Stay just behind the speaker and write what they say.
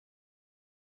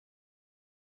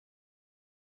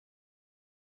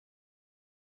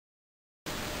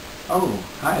Oh,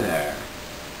 hi there.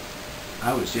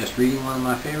 I was just reading one of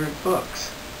my favorite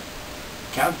books,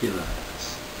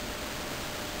 Calculus.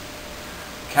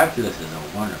 Calculus is a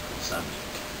wonderful subject.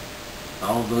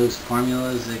 All those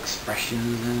formulas,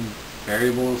 expressions, and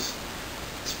variables.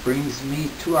 This brings me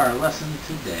to our lesson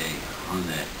today on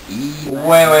the E. Wait.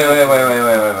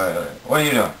 What are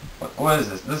you doing? What is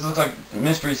this? This looks like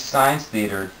Mystery Science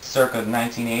Theater circa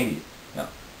 1980. No,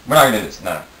 we're not going to do this.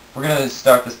 No. We're going to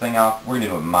start this thing off. We're going to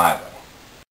do it my way.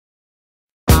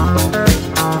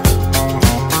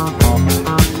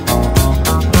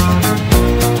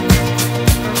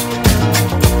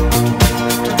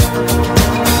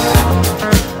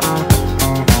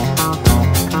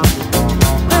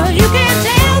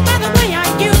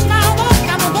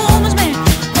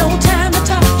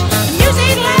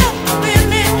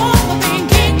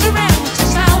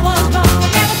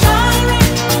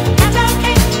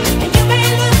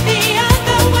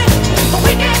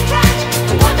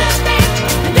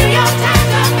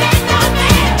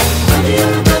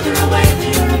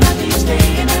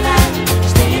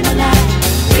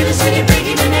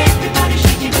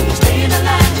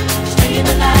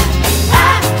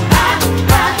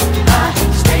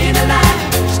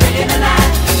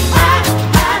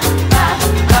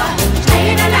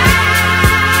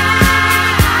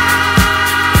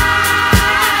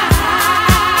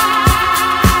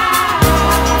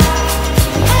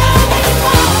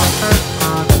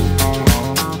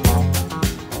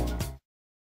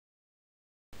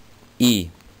 E.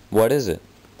 What is it?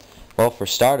 Well, for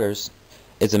starters,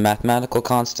 it's a mathematical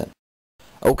constant.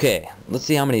 Okay, let's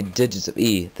see how many digits of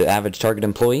E the average target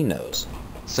employee knows.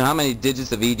 So how many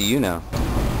digits of E do you know?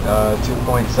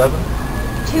 2.7?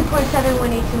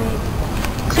 2.71828.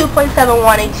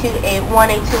 2.71828.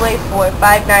 18284.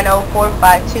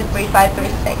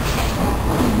 59045235336.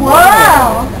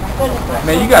 Wow!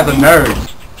 Man, you guys are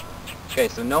nerds. Okay,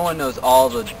 so no one knows all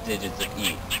the digits of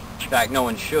E. In fact, no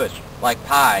one should. Like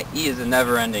pi, E is a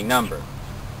never-ending number.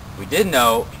 If we did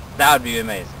know, that would be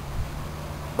amazing.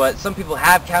 But some people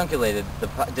have calculated the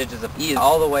digits of E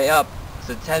all the way up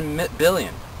to 10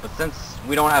 billion. But since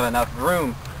we don't have enough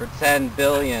room for 10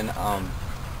 billion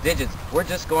digits, we're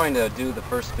just going to do the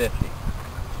first 50.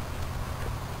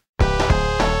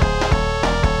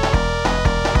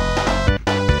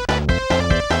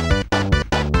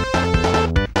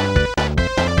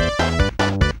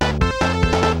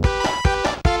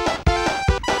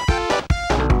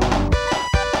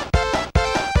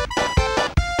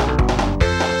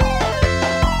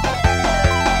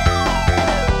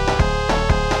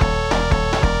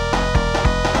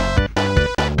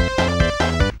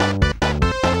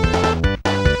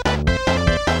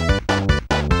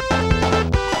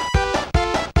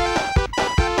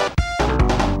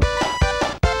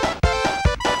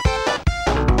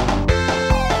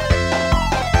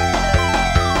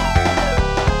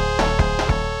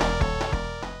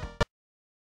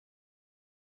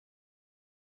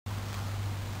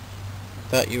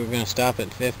 Thought you were going to stop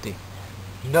at 50.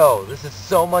 No, this is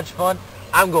so much fun.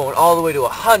 I'm going all the way to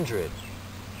 100.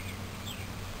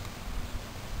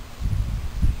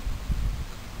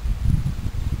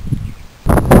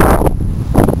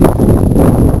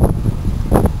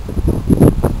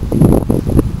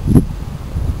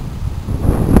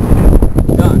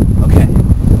 Done. Okay.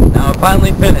 Now I'm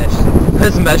finally finished.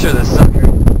 Let's measure this sucker.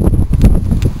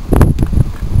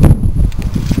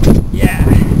 Yeah.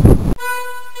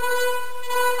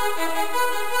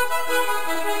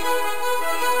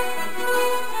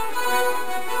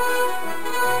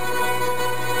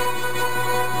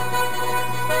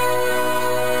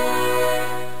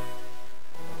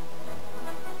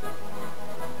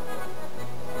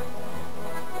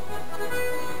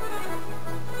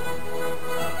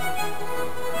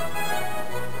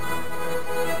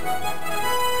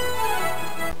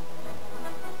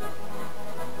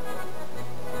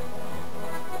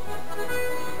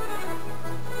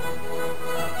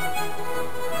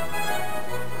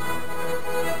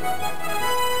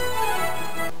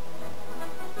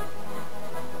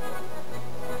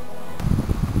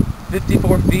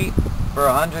 $54 feet for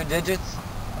 100 digits?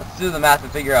 Let's do the math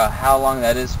and figure out how long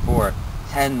that is for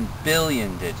 10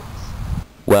 billion digits.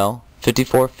 Well,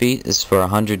 54 feet is for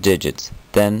 100 digits.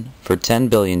 Then, for 10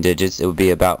 billion digits, it would be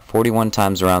about 41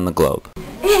 times around the globe.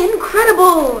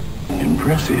 Incredible!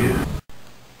 Impressive.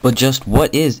 But just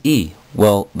what is E?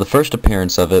 Well, the first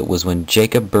appearance of it was when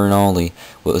Jacob Bernoulli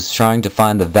was trying to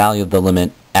find the value of the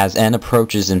limit as n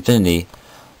approaches infinity,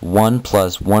 1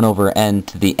 plus 1 over n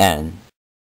to the n.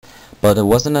 But it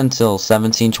wasn't until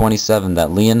 1727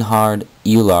 that Leonhard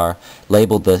Euler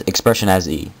labeled the expression as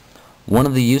E. One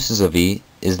of the uses of E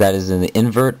is that it is in the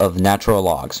invert of natural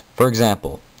logs. For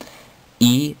example,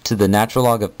 e to the natural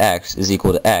log of x is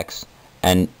equal to x,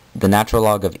 and the natural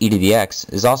log of e to the x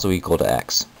is also equal to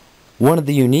x. One of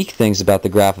the unique things about the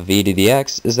graph of e to the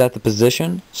x is that the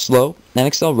position, slope, and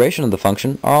acceleration of the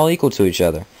function are all equal to each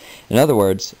other. In other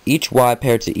words, each y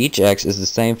paired to each x is the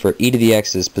same for e to the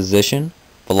x's position,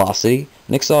 velocity,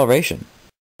 and acceleration.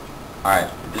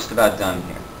 Alright, we're just about done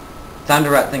here. Time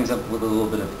to wrap things up with a little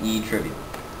bit of e-trivia.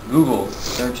 Google, the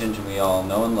search engine we all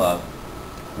know and love,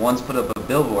 once put up a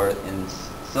billboard in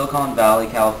Silicon Valley,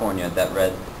 California that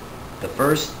read, "The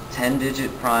first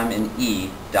 10-digit prime in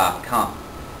e.com."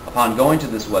 Upon going to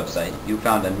this website, you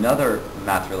found another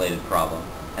math-related problem,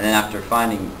 and then after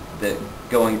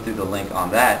going through the link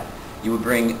on that, it would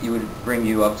bring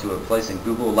you up to a place in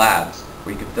Google Labs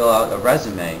where you could fill out a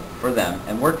resume for them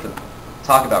and work for them.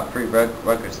 Talk about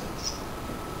prerequisites.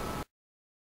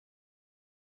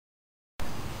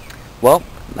 Well,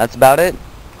 that's about it.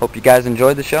 Hope you guys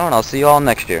enjoyed the show, and I'll see you all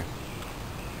next year.